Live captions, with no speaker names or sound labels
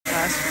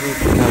has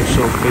become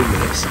so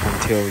famous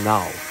until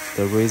now?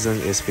 The reason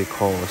is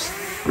because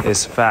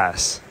it's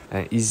fast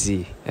and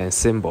easy and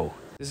simple.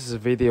 This is a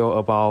video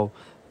about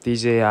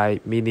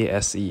DJI MINI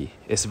SE.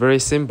 It's very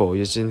simple.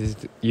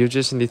 You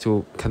just need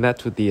to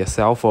connect to the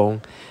cell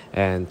phone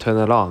and turn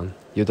it on.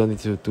 You don't need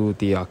to do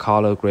the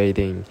color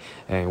grading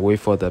and wait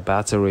for the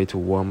battery to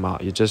warm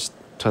up. You just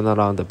turn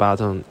on the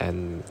button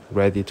and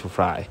ready to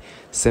fly.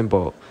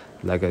 Simple,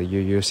 like you're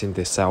using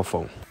the cell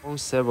phone. On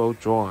several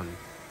drones,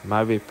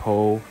 Mavic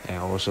Pro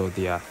and also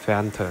the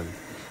Phantom,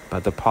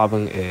 but the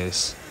problem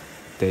is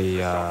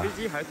they are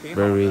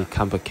very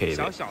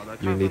complicated.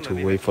 You need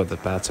to wait for the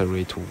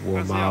battery to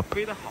warm up,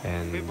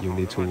 and you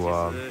need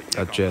to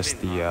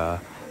adjust the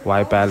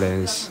white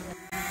balance